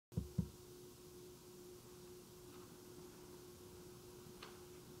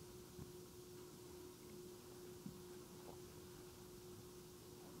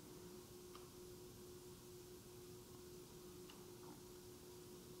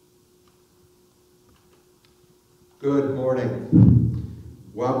Good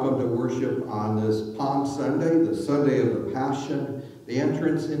morning. Welcome to worship on this Palm Sunday, the Sunday of the Passion, the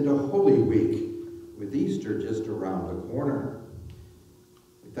entrance into Holy Week, with Easter just around the corner.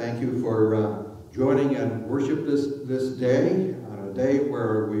 We thank you for joining and worship this day, on a day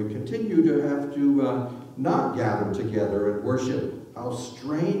where we continue to have to not gather together and worship. How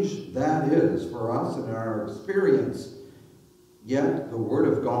strange that is for us in our experience. Yet the Word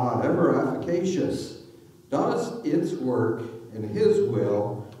of God, ever efficacious, does its work in His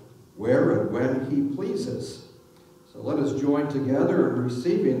will, where and when He pleases. So let us join together in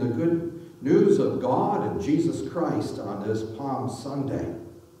receiving the good news of God and Jesus Christ on this Palm Sunday.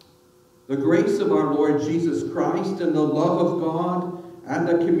 The grace of our Lord Jesus Christ and the love of God and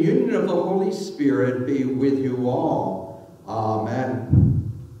the communion of the Holy Spirit be with you all. Amen.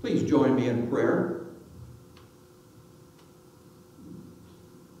 Please join me in prayer.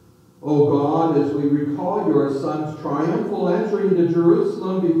 O God, as we recall your Son's triumphal entry into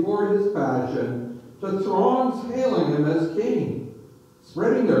Jerusalem before his passion, to throngs hailing him as King,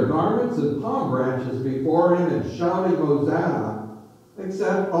 spreading their garments and palm branches before him and shouting Hosanna,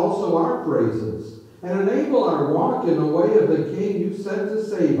 accept also our praises, and enable our walk in the way of the King you sent to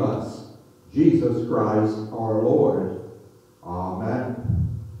save us, Jesus Christ our Lord. Amen.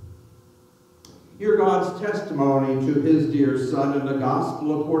 Hear God's testimony to his dear Son in the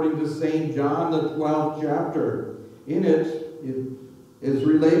Gospel according to St. John, the 12th chapter. In it is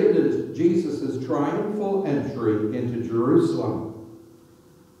related as Jesus' triumphal entry into Jerusalem.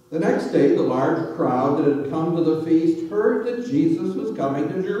 The next day, the large crowd that had come to the feast heard that Jesus was coming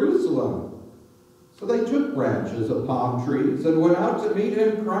to Jerusalem. So they took branches of palm trees and went out to meet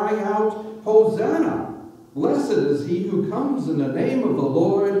him, crying out, Hosanna! Blessed is he who comes in the name of the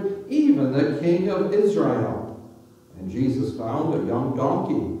Lord, even the King of Israel. And Jesus found a young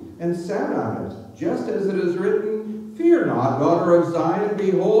donkey and sat on it, just as it is written, Fear not, daughter of Zion,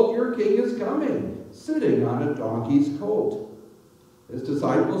 behold, your king is coming, sitting on a donkey's colt. His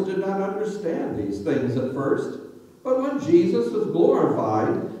disciples did not understand these things at first, but when Jesus was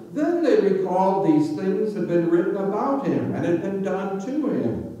glorified, then they recalled these things had been written about him and had been done to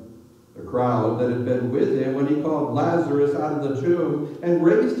him. The crowd that had been with him when he called Lazarus out of the tomb and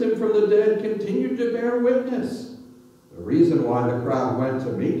raised him from the dead continued to bear witness. The reason why the crowd went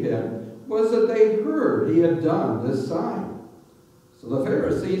to meet him was that they heard he had done this sign. So the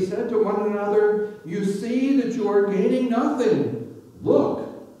Pharisees said to one another, You see that you are gaining nothing.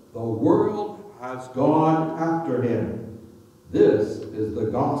 Look, the world has gone after him. This is the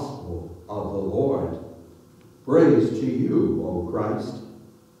gospel of the Lord. Praise to you, O Christ.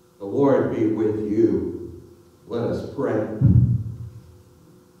 The Lord be with you. Let us pray.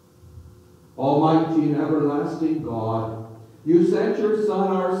 Almighty and everlasting God, you sent your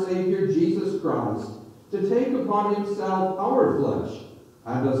Son, our Savior, Jesus Christ, to take upon himself our flesh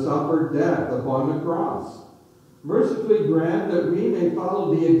and to suffer death upon the cross. Mercifully grant that we may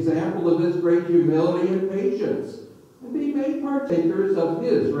follow the example of his great humility and patience and be made partakers of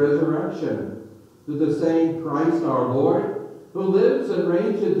his resurrection. Through the same Christ our Lord, who lives and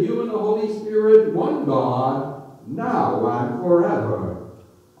reigns with you in the Holy Spirit, one God, now and forever.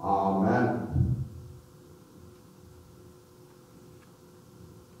 Amen.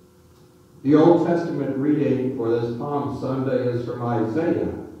 The Old Testament reading for this Palm Sunday is from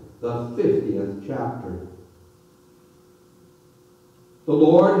Isaiah, the 50th chapter. The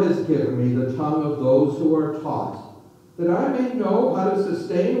Lord has given me the tongue of those who are taught, that I may know how to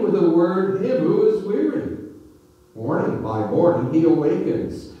sustain with a word him who is weary. Morning by morning he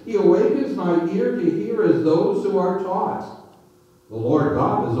awakens. He awakens my ear to hear as those who are taught. The Lord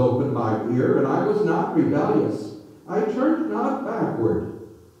God has opened my ear, and I was not rebellious. I turned not backward.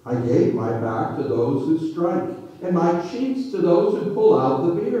 I gave my back to those who strike, and my cheeks to those who pull out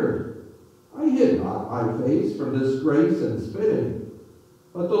the beard. I hid not my face from disgrace and spitting.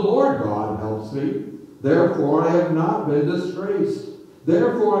 But the Lord God helps me. Therefore I have not been disgraced.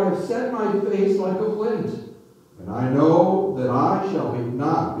 Therefore I have set my face like a flint. And I know that I shall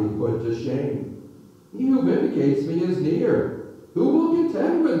not be put to shame. He who vindicates me is near. Who will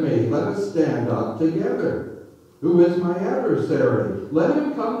contend with me? Let us stand up together. Who is my adversary? Let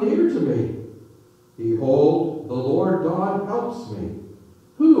him come near to me. Behold, the Lord God helps me.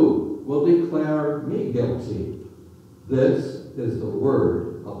 Who will declare me guilty? This is the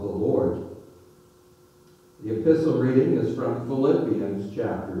word of the Lord. The epistle reading is from Philippians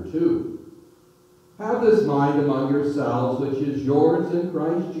chapter 2. Have this mind among yourselves, which is yours in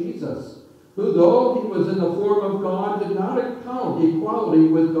Christ Jesus, who, though he was in the form of God, did not account equality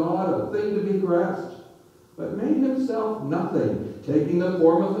with God a thing to be grasped, but made himself nothing, taking the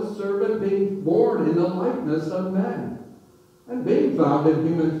form of a servant, being born in the likeness of men. And being found in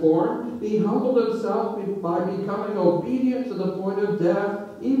human form, he humbled himself by becoming obedient to the point of death,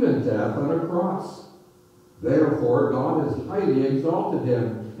 even death on a cross. Therefore God has highly exalted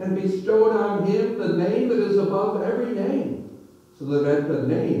him, and bestowed on him the name that is above every name, so that at the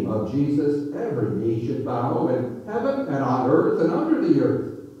name of Jesus every knee should bow in heaven and on earth and under the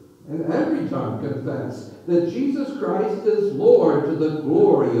earth, and every tongue confess that Jesus Christ is Lord, to the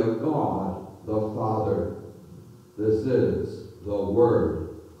glory of God the Father. This is the word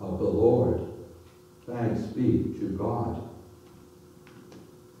of the Lord. Thanks be to God.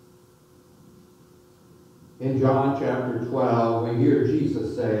 In John chapter 12, we hear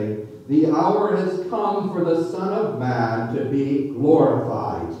Jesus say, "The hour has come for the Son of Man to be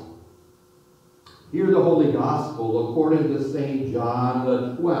glorified." Hear the Holy Gospel according to St. John,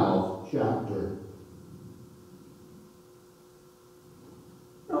 the 12th chapter.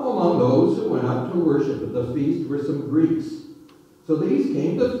 Now among those who went up to worship at the feast were some Greeks. So these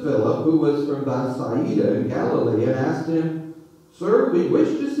came to Philip, who was from Bethsaida in Galilee, and asked him, "Sir, we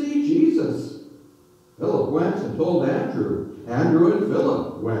wish to see Jesus." Philip went and told Andrew. Andrew and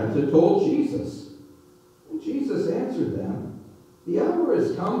Philip went and told Jesus. And Jesus answered them, "The hour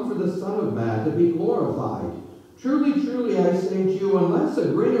has come for the Son of Man to be glorified. Truly, truly, I say to you, unless a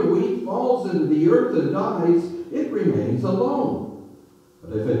grain of wheat falls into the earth and dies, it remains alone.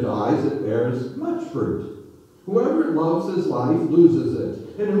 But if it dies, it bears much fruit. Whoever loves his life loses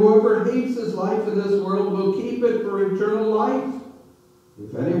it, and whoever hates his life in this world will keep it for eternal life.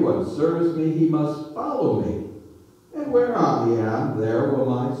 If anyone serves me, he must follow me. And where I am, there will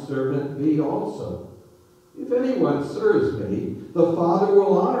my servant be also. If anyone serves me, the Father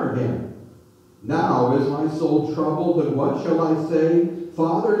will honor him. Now is my soul troubled, and what shall I say?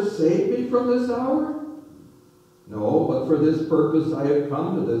 Father, save me from this hour? No, but for this purpose I have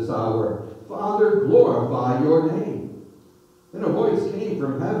come to this hour. Father, glorify your name." Then a voice came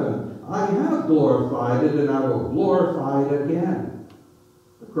from heaven, "I have glorified it, and I will glorify it again."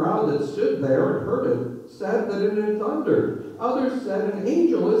 The crowd that stood there and heard it said that it had thundered. Others said, "An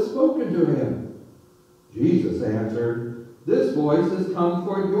angel has spoken to him." Jesus answered, "This voice has come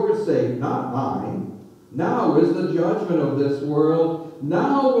for your sake, not mine. Now is the judgment of this world.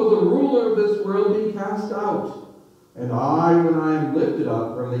 Now will the ruler of this world be cast out. And I, when I am lifted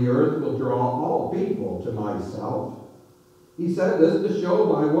up from the earth, will draw all people to myself." He said this to show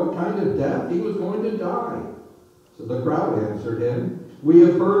by what kind of death he was going to die. So the crowd answered him, "We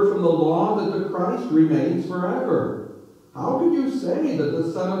have heard from the law that the Christ remains forever. How can you say that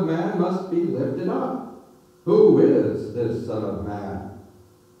the Son of Man must be lifted up? Who is this Son of Man?"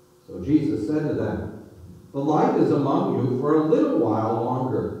 So Jesus said to them, "The light is among you for a little while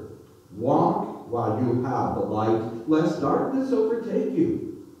longer. Walk while you have the light, lest darkness overtake you.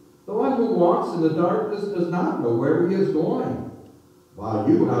 The one who walks in the darkness does not know where he is going. While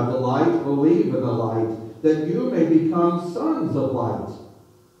you have the light, believe in the light, that you may become sons of light."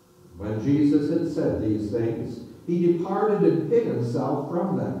 When Jesus had said these things, he departed and hid himself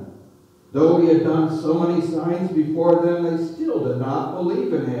from them. Though he had done so many signs before them, they still did not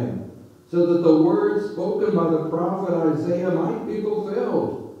believe in him, so that the words spoken by the prophet Isaiah might be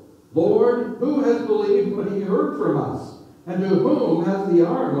fulfilled. "Lord, who has believed what he heard from us? And to whom has the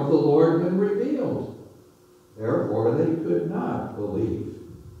arm of the Lord been revealed?" Therefore they could not believe.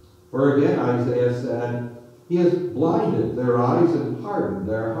 For again Isaiah said, "He has blinded their eyes and hardened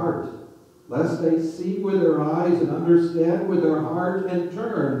their heart, lest they see with their eyes and understand with their heart and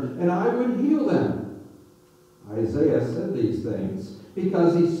turn, and I would heal them." Isaiah said these things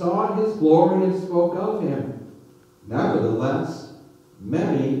because he saw his glory and spoke of him. Nevertheless,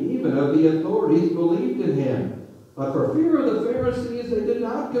 many, even of the authorities, believed in him. But for fear of the Pharisees, they did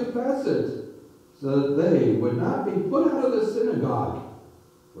not confess it, so that they would not be put out of the synagogue.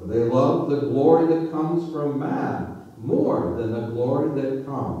 For they loved the glory that comes from man more than the glory that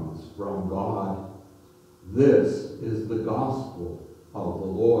comes from God. This is the gospel of the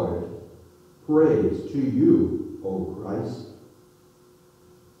Lord. Praise to you, O Christ.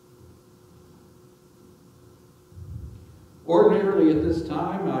 Ordinarily at this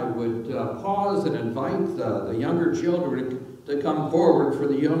time, I would pause and invite the younger children to come forward for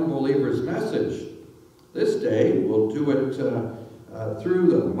the young believer's message. This day, we'll do it through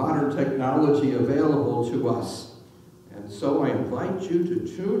the modern technology available to us. And so I invite you to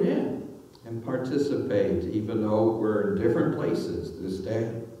tune in and participate, even though we're in different places this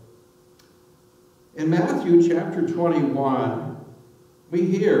day. In Matthew chapter 21, we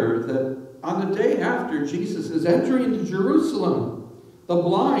hear that on the day after Jesus is entering into Jerusalem, the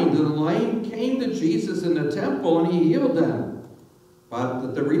blind and the lame came to Jesus in the temple, and he healed them.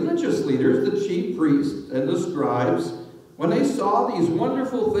 But the religious leaders, the chief priests and the scribes, when they saw these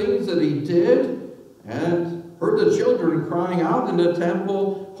wonderful things that he did and heard the children crying out in the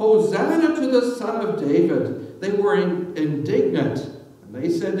temple, "Hosanna to the Son of David," they were indignant. And they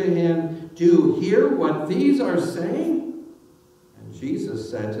said to him, "Do you hear what these are saying?" And Jesus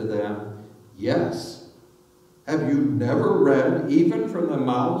said to them, "Yes. Have you never read, even from the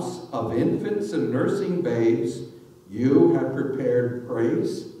mouths of infants and nursing babes, you have prepared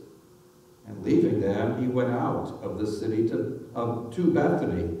praise?" And leaving them, he went out of the city to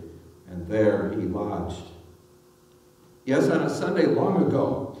Bethany, and there he lodged. Yes, on a Sunday long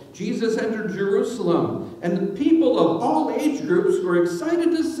ago, Jesus entered Jerusalem, and the people of all age groups were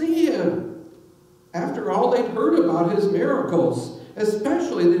excited to see him. After all, they'd heard about his miracles,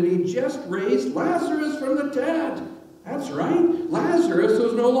 especially that he just raised Lazarus from the dead. That's right, Lazarus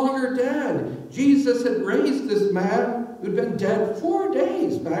was no longer dead. Jesus had raised this man who'd been dead 4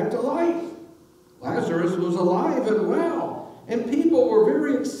 days back to life. Lazarus was alive and well, and people were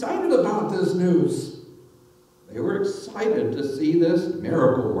very excited about this news. They were excited to see this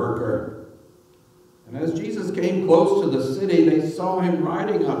miracle worker. And as Jesus came close to the city, they saw him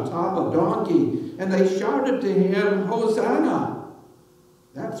riding on top of a donkey, and they shouted to him, "Hosanna!"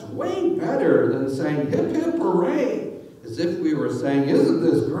 That's way better than saying, "Hip, hip, hooray," as if we were saying, "Isn't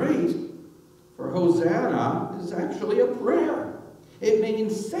this great?" For Hosanna is actually a prayer. It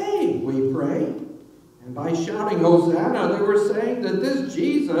means save, we pray. And by shouting Hosanna, they were saying that this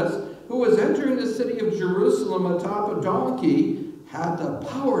Jesus, who was entering the city of Jerusalem atop a donkey, had the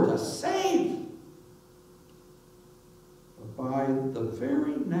power to save. But by the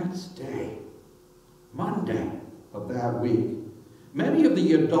very next day, Monday of that week, many of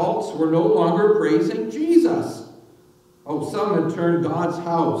the adults were no longer praising Jesus. Oh, some had turned God's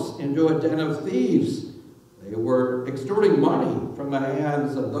house into a den of thieves. They were extorting money from the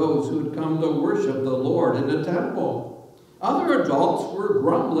hands of those who had come to worship the Lord in the temple. Other adults were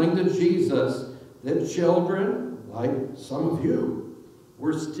grumbling to Jesus that children, like some of you,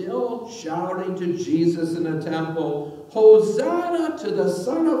 were still shouting to Jesus in the temple, "Hosanna to the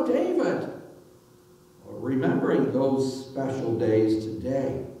Son of David." Remembering those special days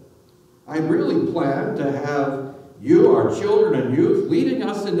today, I really plan to have you, our children and youth, leading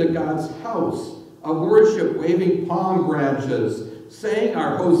us into God's house of worship, waving palm branches, saying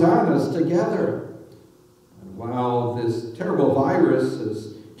our hosannas together. And while this terrible virus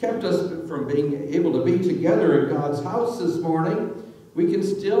has kept us from being able to be together in God's house this morning, we can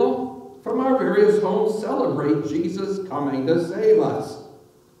still, from our various homes, celebrate Jesus coming to save us.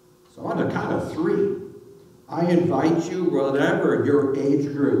 So on the count of 3, I invite you, whatever your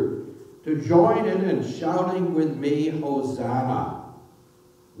age group, to join in shouting with me, Hosanna.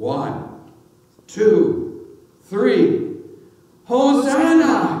 1, 2, 3.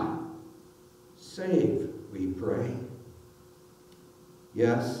 Hosanna! Save, we pray.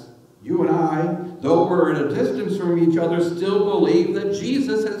 Yes, you and I, though we're at a distance from each other, still believe that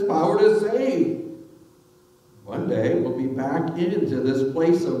Jesus has power to save. One day we'll be back into this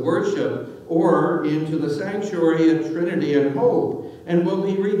place of worship, or into the sanctuary at Trinity and Hope, and we'll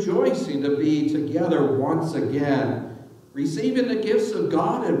be rejoicing to be together once again, receiving the gifts of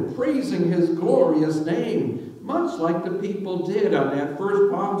God and praising his glorious name, much like the people did on that first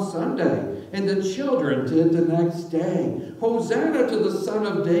Palm Sunday, and the children did the next day. Hosanna to the Son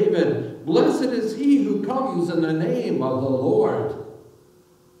of David. Blessed is he who comes in the name of the Lord.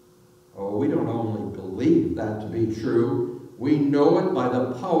 Oh, we don't only believe that to be true, we know it by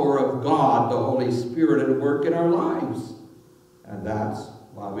the power of God, the Holy Spirit, at work in our lives. And that's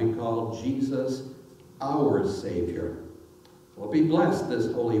why we call Jesus our Savior. Well, be blessed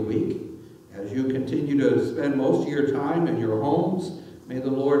this Holy Week. As you continue to spend most of your time in your homes, may the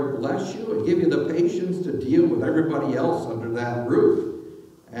Lord bless you and give you the patience to deal with everybody else under that roof.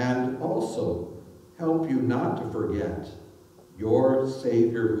 And also help you not to forget your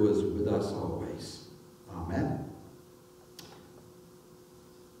Savior who is with us always. Amen.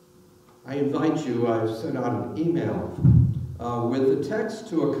 I invite you, I've sent out an email with the text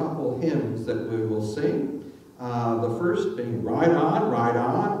to a couple hymns that we will sing. The first being Ride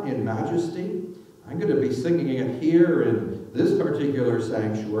On in Majesty. I'm going to be singing it here in this particular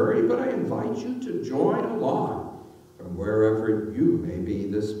sanctuary, but I invite you to join along from wherever you may be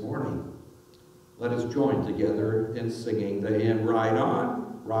this morning. Let us join together in singing the hymn Ride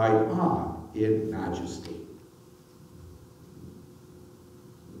On in Majesty.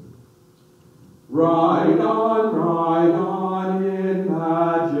 Ride on in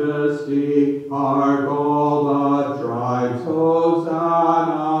majesty, hark all the tribes,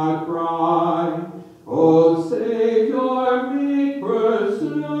 Hosanna cry. O Savior, meek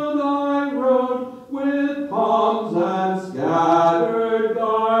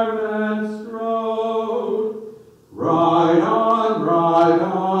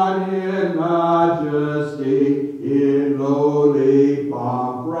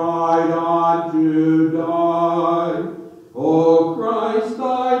pomp right on to die. O Christ,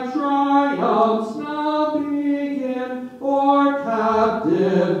 thy triumphs now begin, o'er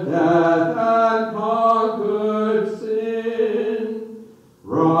captive death and conquered sin.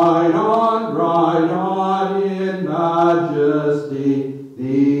 Ride on in majesty,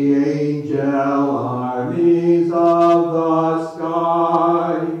 the angel armies of the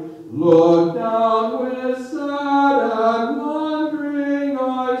sky. Look down with sad and wondering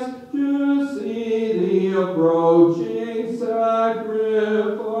eyes to see the approaching sacrifice.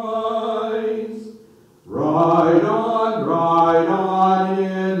 Ride on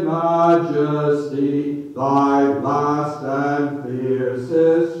in majesty, thy last and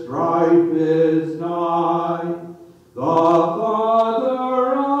fiercest strife is nigh. The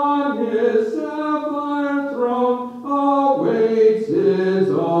Father on his sapphire throne awaits his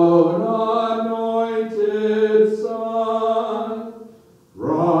own anointed Son.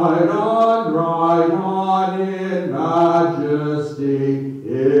 Ride on in majesty,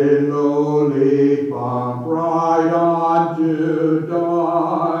 in lowly pomp, ride on to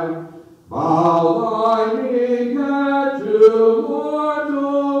die. Bow thine head to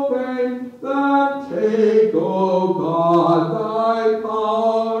mortal pain, that take, O God, thy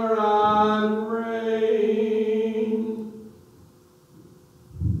power and reign.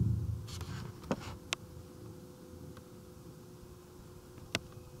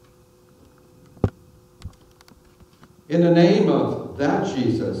 In the name of that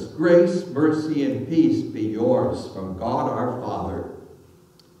Jesus, grace, mercy, and peace be yours from God our Father.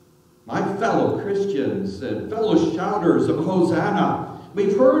 My fellow Christians and fellow shouters of Hosanna,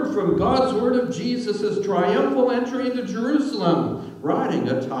 we've heard from God's word of Jesus' triumphal entry into Jerusalem, riding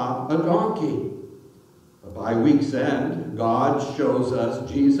atop a donkey. But by week's end, God shows us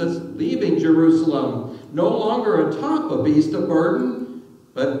Jesus leaving Jerusalem, no longer atop a beast of burden,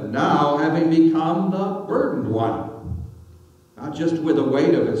 but now having become the burdened one. Not just with the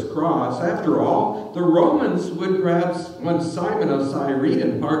weight of his cross. After all, the Romans would grab Simon of Cyrene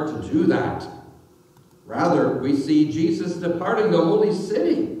in part to do that. Rather, we see Jesus departing the holy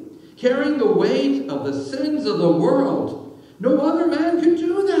city, carrying the weight of the sins of the world. No other man could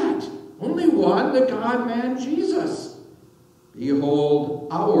do that. Only one, the God-man Jesus. Behold,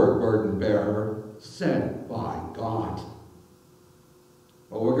 our burden bearer, sent by God.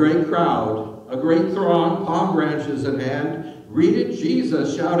 Oh, a great crowd, a great throng, palm branches in hand, greeted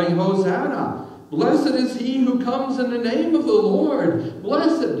Jesus, shouting, Hosanna! Blessed is he who comes in the name of the Lord.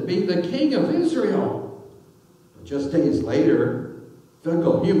 Blessed be the King of Israel. But just days later,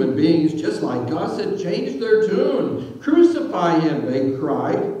 fickle human beings just like us had changed their tune. Crucify him, they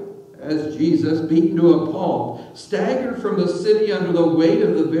cried, as Jesus, beaten to a pulp, staggered from the city under the weight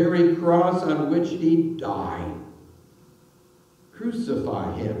of the very cross on which he died.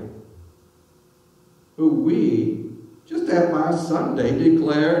 Crucify him, who we, just that last Sunday,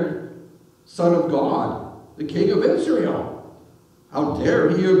 declared Son of God, the King of Israel. How dare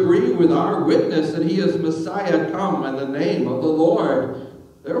he agree with our witness that he is Messiah come in the name of the Lord?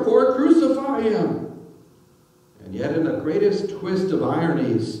 Therefore crucify him. And yet in the greatest twist of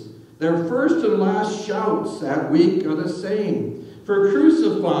ironies, their first and last shouts that week are the same. For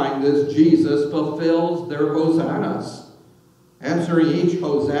crucifying this Jesus fulfills their hosannas. Answering each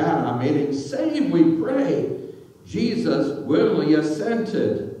hosanna, meaning save, we pray, Jesus willingly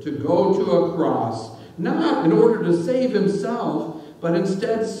assented to go to a cross, not in order to save himself, but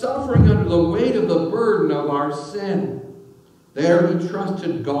instead suffering under the weight of the burden of our sin. There he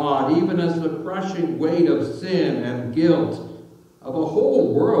trusted God, even as the crushing weight of sin and guilt of a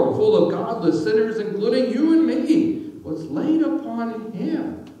whole world full of godless sinners, including you and me, was laid upon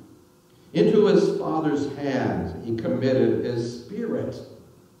him. Into his Father's hands he committed his spirit,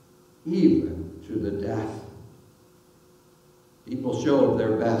 even to the death. People showed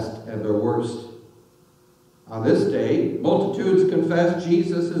their best and their worst. On this day, multitudes confessed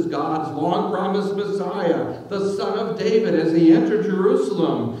Jesus as God's long-promised Messiah, the Son of David, as he entered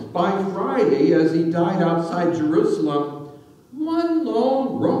Jerusalem. By Friday, as he died outside Jerusalem, one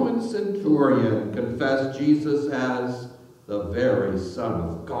lone Roman centurion confessed Jesus as the very Son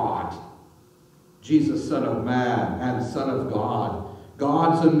of God. Jesus, Son of Man and Son of God,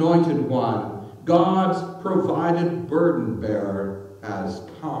 God's anointed one, God's provided burden bearer has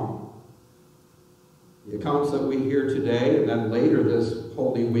come. The accounts that we hear today and then later this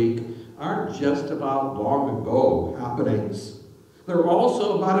Holy Week aren't just about long ago happenings. They're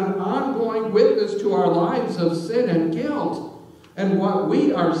also about an ongoing witness to our lives of sin and guilt and what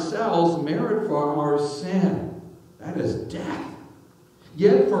we ourselves merit for our sin. That is death.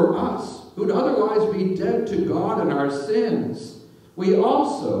 Yet for us, who'd otherwise be dead to God in our sins, We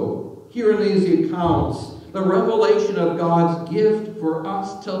also hear in these accounts the revelation of God's gift for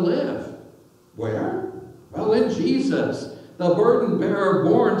us to live. Where? Well, in Jesus, the burden bearer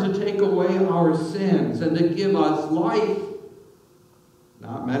born to take away our sins and to give us life.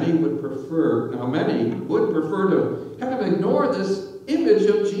 Many would prefer to kind of ignore this image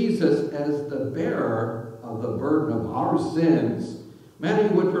of Jesus as the bearer of the burden of our sins. Many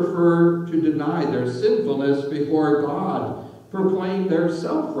would prefer to deny their sinfulness before God, proclaim their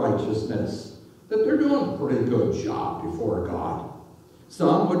self-righteousness, that they're doing a pretty good job before God.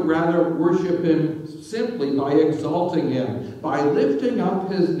 Some would rather worship him simply by exalting him, by lifting up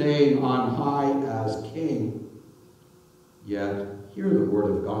his name on high as King. Yet, hear the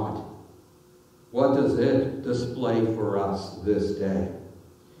word of God. What does it display for us this day?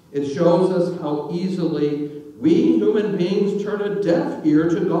 It shows us how easily we human beings turn a deaf ear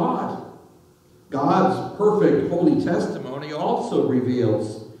to God. God's perfect holy testimony also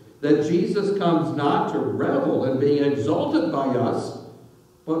reveals that Jesus comes not to revel in being exalted by us,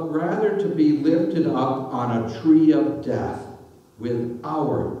 but rather to be lifted up on a tree of death with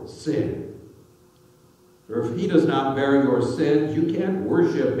our sin. For if he does not bear your sins, you can't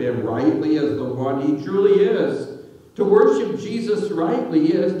worship him rightly as the one he truly is. To worship Jesus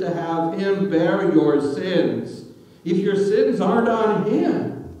rightly is to have him bear your sins. If your sins aren't on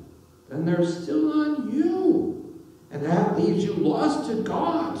him, then they're still on you. And that leaves you lost to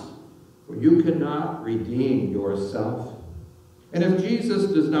God, for you cannot redeem yourself. And if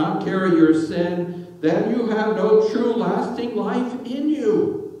Jesus does not carry your sin, then you have no true lasting life in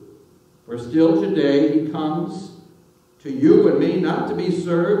you. For still today he comes to you and me not to be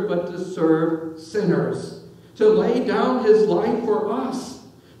served, but to serve sinners, to lay down his life for us,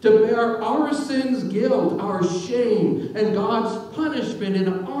 to bear our sins' guilt, our shame, and God's punishment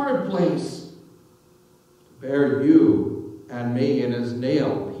in our place, to bear you and me in his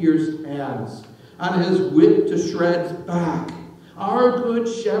nail-pierced hands, on his whip to shreds back, our good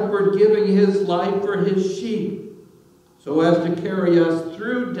shepherd giving his life for his sheep, so as to carry us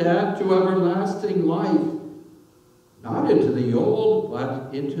through death to everlasting life, not into the old,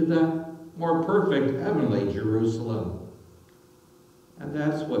 but into the more perfect heavenly Jerusalem. And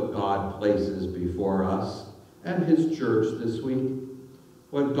that's what God places before us and his church this week.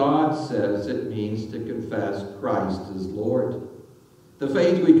 What God says it means to confess Christ as Lord. The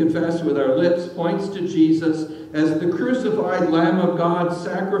faith we confess with our lips points to Jesus as the crucified Lamb of God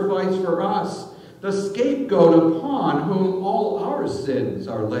sacrificed for us, the scapegoat upon whom all our sins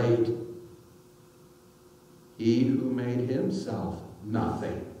are laid. He who made himself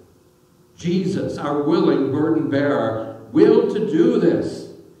nothing. Jesus, our willing burden bearer, willed to do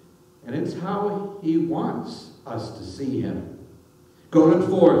this. And it's how he wants us to see him. Going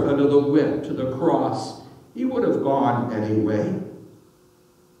forth under the whip to the cross, he would have gone anyway.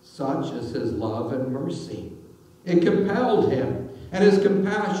 Such is his love and mercy. It compelled him, and his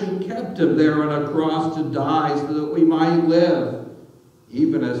compassion kept him there on a cross to die so that we might live.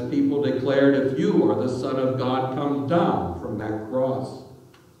 Even as people declared, if you are the Son of God, come down from that cross.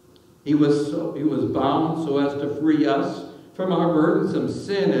 He was bound so as to free us from our burdensome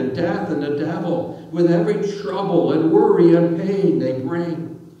sin and death and the devil, with every trouble and worry and pain they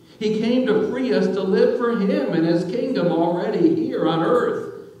bring. He came to free us to live for him in his kingdom already here on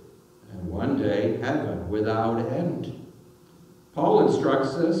earth, and one day heaven without end. Paul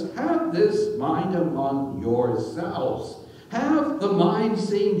instructs us, have this mind among yourselves. Have the mind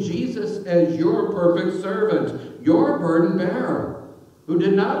seeing Jesus as your perfect servant, your burden bearer, who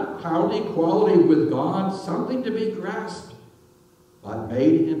did not count equality with God something to be grasped, but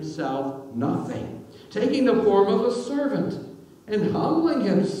made himself nothing, taking the form of a servant, and humbling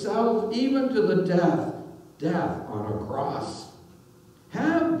himself even to the death on a cross.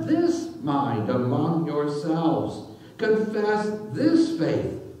 Have this mind among yourselves. Confess this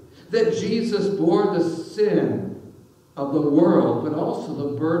faith, that Jesus bore the sin of the world, but also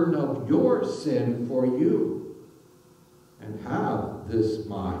the burden of your sin for you. And have this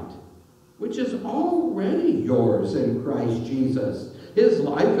mind, which is already yours in Christ Jesus. His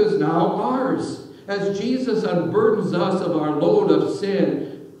life is now ours, as Jesus unburdens us of our load of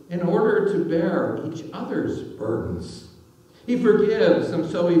sin in order to bear each other's burdens. He forgives, and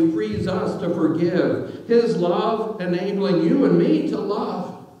so he frees us to forgive. His love enabling you and me to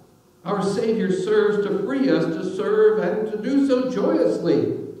love. Our Savior serves to free us to serve and to do so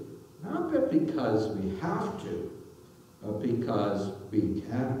joyously. Not because we have to, but because we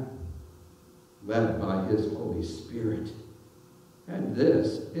can, led by his Holy Spirit. And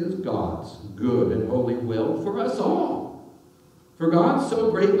this is God's good and holy will for us all. For God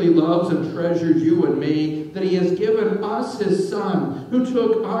so greatly loves and treasures you and me that he has given us his Son, who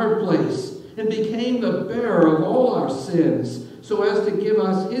took our place and became the bearer of all our sins, so as to give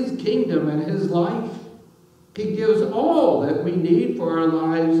us his kingdom and his life. He gives all that we need for our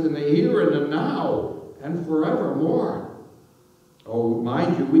lives in the here and the now and forevermore. Oh,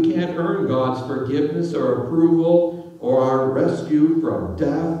 mind you, we can't earn God's forgiveness or approval or our rescue from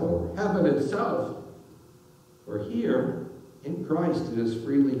death or heaven itself. For here, in Christ, it is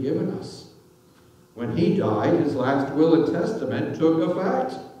freely given us. When he died, his last will and testament took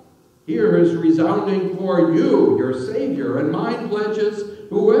effect. Here is resounding for you, your Savior, and mine pledges,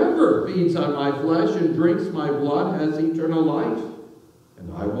 whoever feeds on my flesh and drinks my blood has eternal life,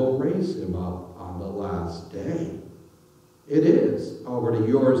 and I will raise him up on the last day. It is already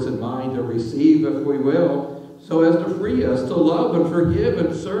yours and mine to receive if we will, so as to free us to love and forgive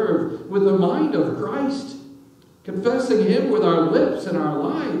and serve with the mind of Christ, confessing him with our lips and our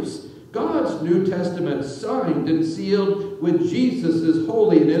lives. God's New Testament signed and sealed with Jesus'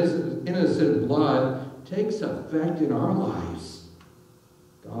 holy and innocent blood takes effect in our lives.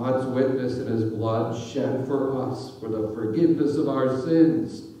 God's witness in his blood shed for us for the forgiveness of our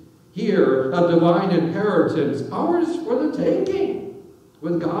sins. Here, a divine inheritance, ours for the taking,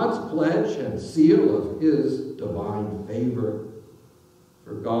 with God's pledge and seal of his divine favor.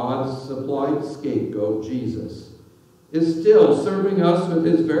 For God's supplied scapegoat, Jesus, is still serving us with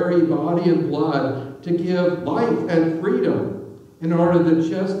his very body and blood to give life and freedom, in order that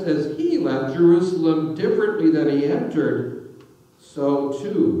just as he left Jerusalem differently than he entered, so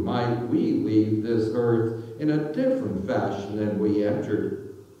too might we leave this earth in a different fashion than we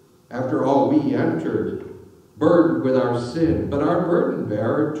entered. After all, we entered burdened with our sin, but our burden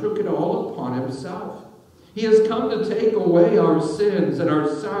bearer took it all upon himself. He has come to take away our sins and our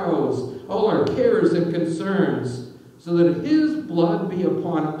sorrows, all our cares and concerns, so that his blood be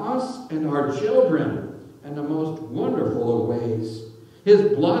upon us and our children in the most wonderful of ways.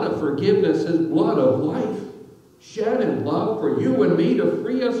 His blood of forgiveness, his blood of life, shed in love for you and me to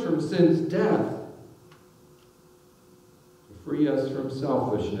free us from sin's death, to free us from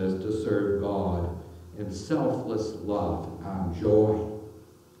selfishness, to serve God in selfless love and joy.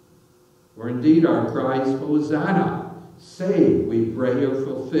 For indeed our cries, Hosanna, save, we pray, are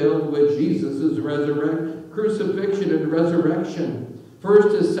fulfilled with Jesus' crucifixion and resurrection.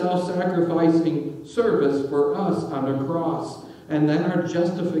 First his self-sacrificing service for us on the cross, and then our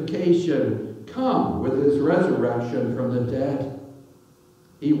justification come with his resurrection from the dead.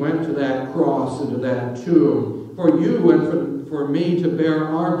 He went to that cross and to that tomb for you and for me to bear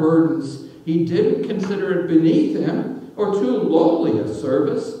our burdens. He didn't consider it beneath him or too lowly a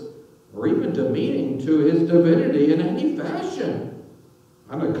service, or even demeaning to his divinity in any fashion.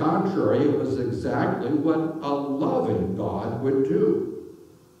 On the contrary, it was exactly what a loving God would do.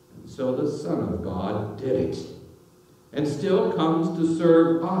 And so the Son of God did it, and still comes to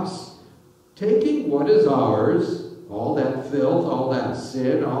serve us, taking what is ours, all that filth, all that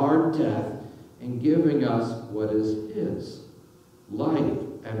sin, all our death, and giving us what is his, life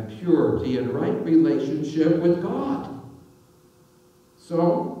and purity and right relationship with God.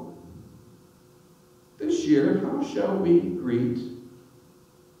 So, this year, how shall we greet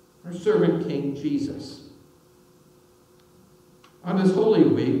our servant King Jesus? On this Holy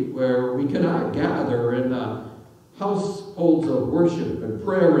Week, where we cannot gather in the households of worship and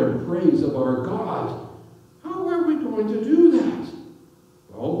prayer and praise of our God, how are we going to do that?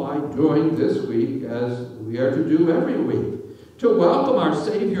 Well, by doing this week as we are to do every week, to welcome our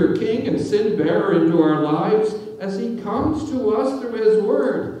Savior, King, and sin-bearer into our lives as he comes to us through his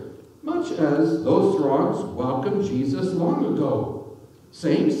word, much as those throngs welcomed Jesus long ago.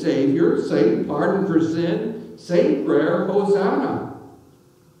 Same Savior, same pardon for sin, same prayer, Hosanna.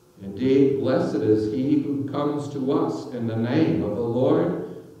 Indeed, blessed is he who comes to us in the name of the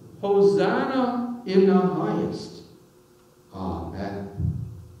Lord. Hosanna in the highest. Amen.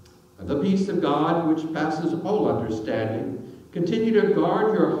 And the peace of God, which passes all understanding, continue to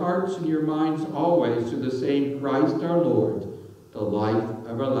guard your hearts and your minds always through the same Christ our Lord, the life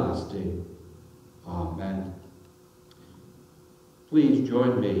everlasting. Amen. Please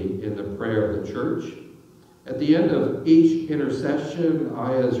join me in the prayer of the church. At the end of each intercession,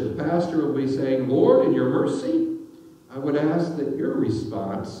 I, as your pastor, will be saying, Lord, in your mercy, I would ask that your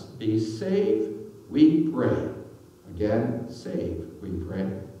response be, save, we pray. Again, save, we pray.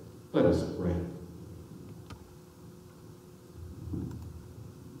 Let us pray.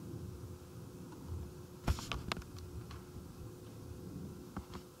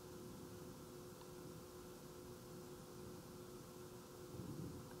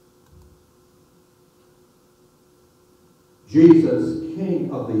 Jesus,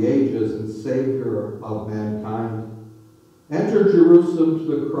 King of the ages and Savior of mankind, enter Jerusalem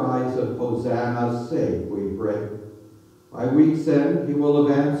to the cries of Hosanna, save, we pray. By week's end, he will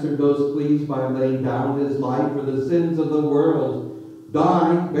have answered those pleas by laying down his life for the sins of the world,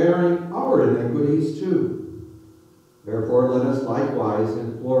 dying, bearing our iniquities too. Therefore, let us likewise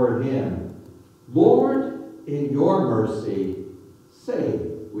implore him, Lord, in your mercy,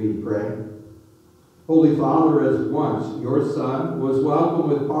 save, we pray. Holy Father, as once your Son was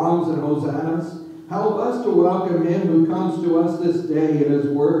welcomed with palms and hosannas, help us to welcome him who comes to us this day in his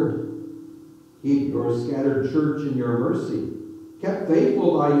word. Keep your scattered church in your mercy, kept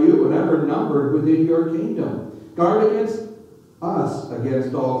faithful by you and ever numbered within your kingdom. Guard against us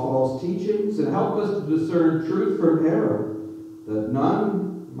against all false teachings, and help us to discern truth from error, that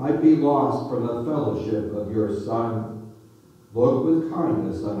none might be lost from the fellowship of your Son. Look with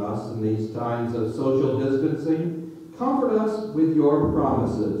kindness on us in these times of social distancing. Comfort us with your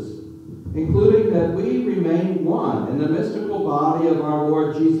promises, including that we remain one in the mystical body of our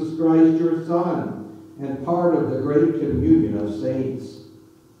Lord Jesus Christ, your Son, and part of the great communion of saints.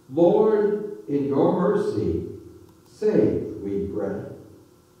 Lord, in your mercy, save, we pray.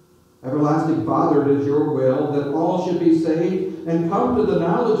 Everlasting Father, it is your will that all should be saved and come to the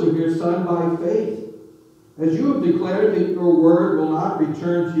knowledge of your Son by faith. As you have declared that your word will not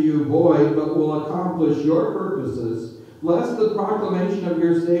return to you void, but will accomplish your purposes, bless the proclamation of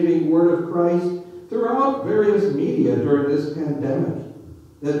your saving word of Christ throughout various media during this pandemic,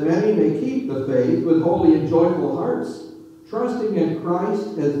 that many may keep the faith with holy and joyful hearts, trusting in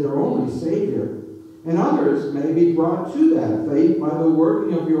Christ as their only Savior, and others may be brought to that faith by the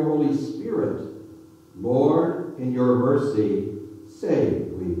working of your Holy Spirit. Lord, in your mercy,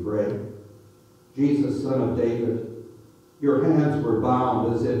 save, we pray. Jesus, Son of David, your hands were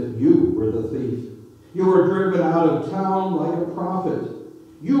bound as if you were the thief. You were driven out of town like a prophet.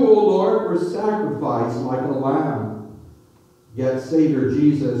 You, O Lord, were sacrificed like a lamb. Yet, Savior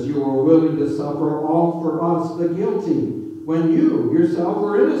Jesus, you were willing to suffer all for us, the guilty, when you yourself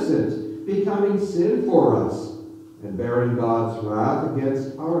were innocent, becoming sin for us and bearing God's wrath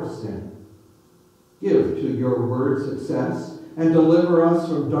against our sin. Give to your word success and deliver us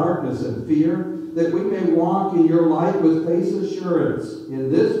from darkness and fear, that we may walk in your light with faith assurance in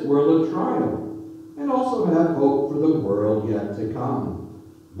this world of trial, and also have hope for the world yet to come.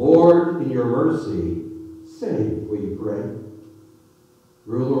 Lord, in your mercy, save, we pray.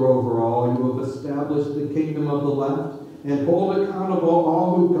 Ruler over all, you have established the kingdom of the left, and hold accountable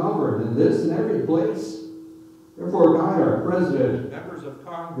all who govern in this and every place. Therefore, guide our president, members of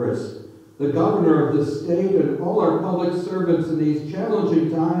Congress, the governor of the state, and all our public servants in these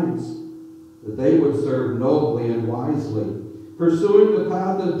challenging times, that they would serve nobly and wisely, pursuing the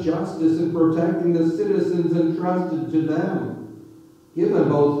path of justice and protecting the citizens entrusted to them. Give them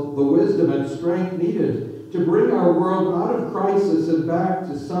both the wisdom and strength needed to bring our world out of crisis and back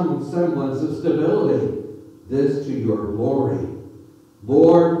to some semblance of stability, this to your glory.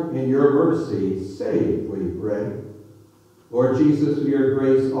 Lord, in your mercy, save, we pray. Lord Jesus, with your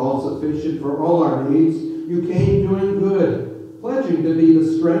grace all sufficient for all our needs, you came doing good, pledging to be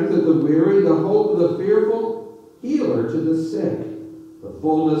the strength of the weary, the hope of the fearful, healer to the sick, the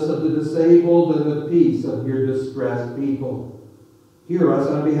fullness of the disabled, and the peace of your distressed people. Hear us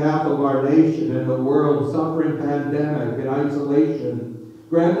on behalf of our nation and the world suffering pandemic and isolation.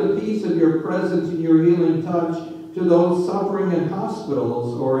 Grant the peace of your presence and your healing touch to those suffering in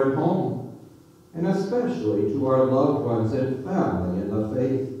hospitals or at home, and especially to our loved ones and family in the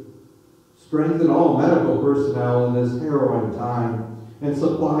faith. Strengthen all medical personnel in this harrowing time, and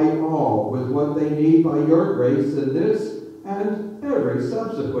supply all with what they need by your grace in this and every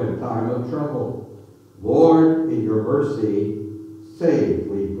subsequent time of trouble. Lord, in your mercy, save,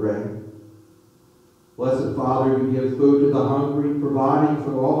 we pray. Blessed Father, you give food to the hungry, providing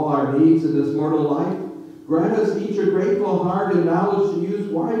for all our needs in this mortal life. Grant us each a grateful heart and knowledge to use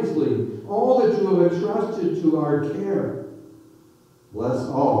wisely all that you have entrusted to our care. Bless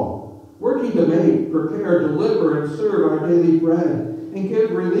all, working to make, prepare, deliver, and serve our daily bread, and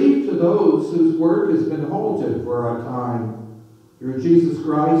give relief to those whose work has been halted for a time. Through Jesus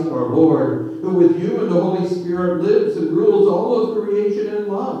Christ our Lord, who with you and the Holy Spirit lives and rules all of creation in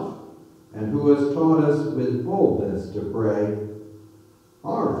love, and who has taught us with boldness to pray.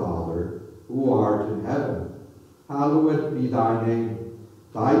 Our Father, who art in heaven, hallowed be thy name.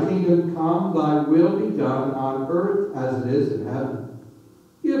 Thy kingdom come, thy will be done on earth as it is in heaven.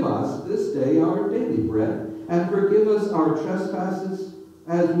 Give us this day our daily bread, and forgive us our trespasses,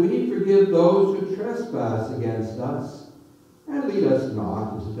 as we forgive those who trespass against us. And lead us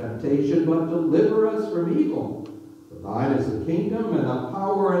not into temptation, but deliver us from evil. For thine is the kingdom and the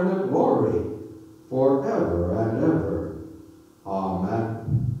power and the glory, forever and ever.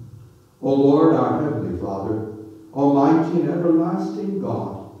 Amen. O Lord, our heavenly Father, almighty and everlasting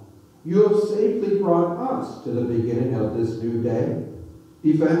God, you have safely brought us to the beginning of this new day.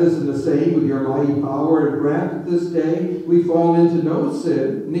 Defend us in the same with your mighty power, and grant that this day we fall into no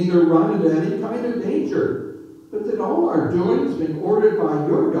sin, neither run into any kind of danger, but that all our doings, being ordered by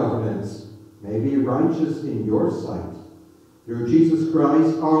your governance, may be righteous in your sight. Through Jesus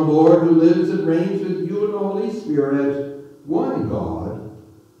Christ, our Lord, who lives and reigns with you in the Holy Spirit, one God,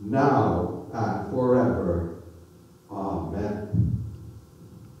 now and forever. Amen.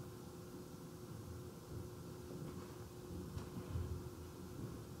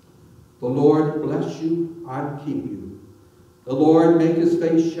 The Lord bless you and keep you. The Lord make his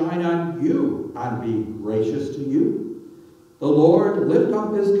face shine on you and be gracious to you. The Lord lift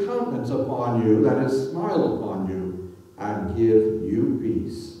up his countenance upon you, that is, smile upon you, and give you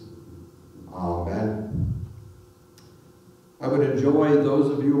peace. Amen. I would enjoy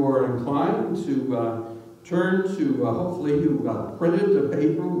those of you who are inclined to turn to, hopefully you printed a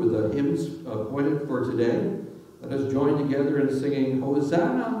paper with the hymns appointed for today. Let us join together in singing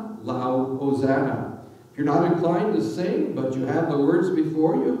Hosanna, loud Hosanna. If you're not inclined to sing, but you have the words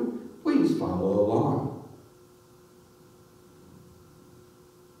before you, please follow along.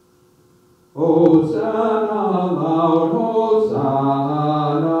 Hosanna, loud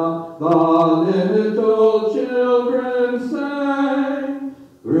Hosanna, the little children sang.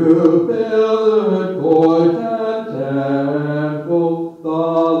 Through pillared court and temple, the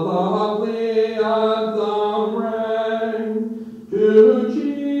lovely anthem rang. To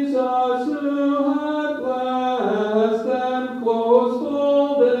Jesus who had blessed them, close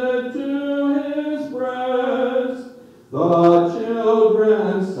folded to his breast, the children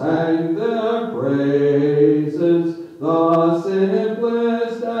sang their praises, the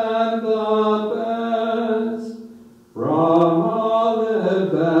simplest and the best. From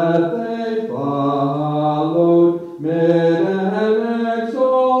olive that they followed, mid an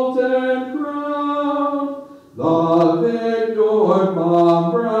exalted crowd, the victor palm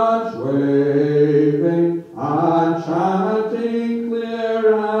branch waving and chanting clear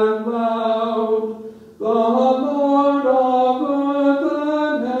and loud, the Lord of earth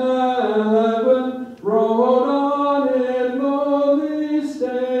and heaven rode on in lowly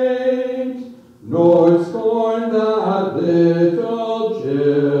state, nor scorned that little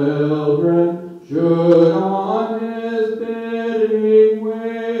children should on his bidding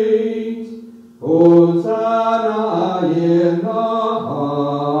wait. Hosanna in the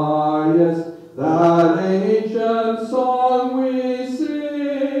highest, that ancient song we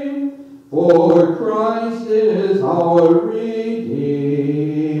sing, for Christ is our Redeemer,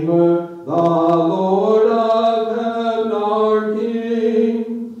 the Lord of heaven, our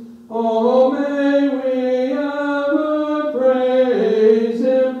King. Oh, may we ever praise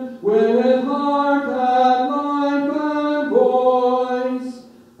him with heart and life and voice,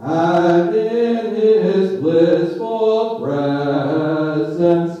 and in his blissful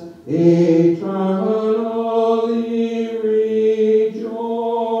presence eternally rejoice.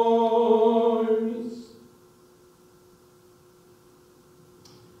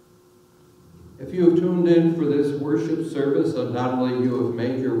 If you have tuned in for this worship service, undoubtedly you have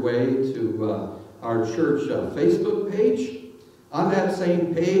made your way to our church Facebook page. On that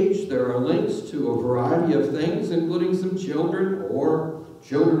same page, there are links to a variety of things, including some children or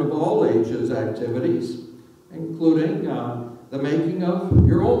children of all ages activities, including the making of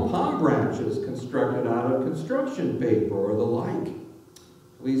your own palm branches constructed out of construction paper or the like.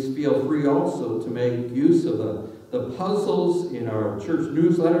 Please feel free also to make use of the puzzles in our church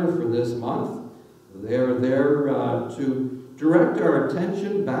newsletter for this month. They're there to direct our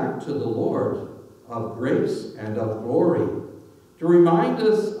attention back to the Lord of grace and of glory, to remind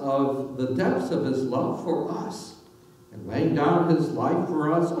us of the depths of his love for us, and laying down his life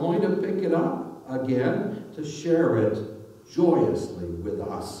for us only to pick it up again to share it joyously with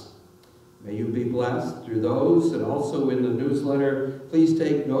us. May you be blessed through those, and also in the newsletter, please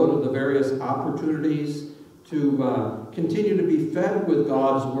take note of the various opportunities to continue to be fed with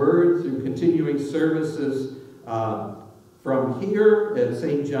God's Word through continuing services from here at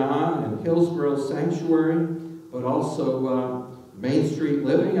St. John and Hillsborough Sanctuary, but also Main Street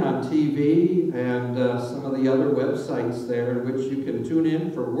Living on TV and some of the other websites there in which you can tune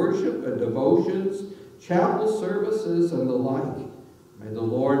in for worship and devotions, chapel services, and the like. May the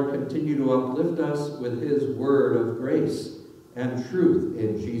Lord continue to uplift us with his word of grace and truth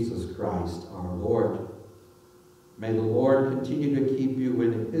in Jesus Christ our Lord. May the Lord continue to keep you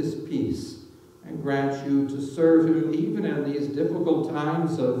in his peace, and grant you to serve him even in these difficult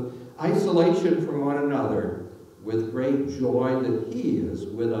times of isolation from one another, with great joy that he is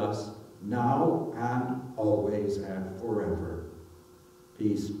with us now and always and forever.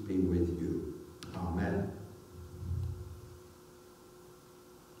 Peace be with you. Amen.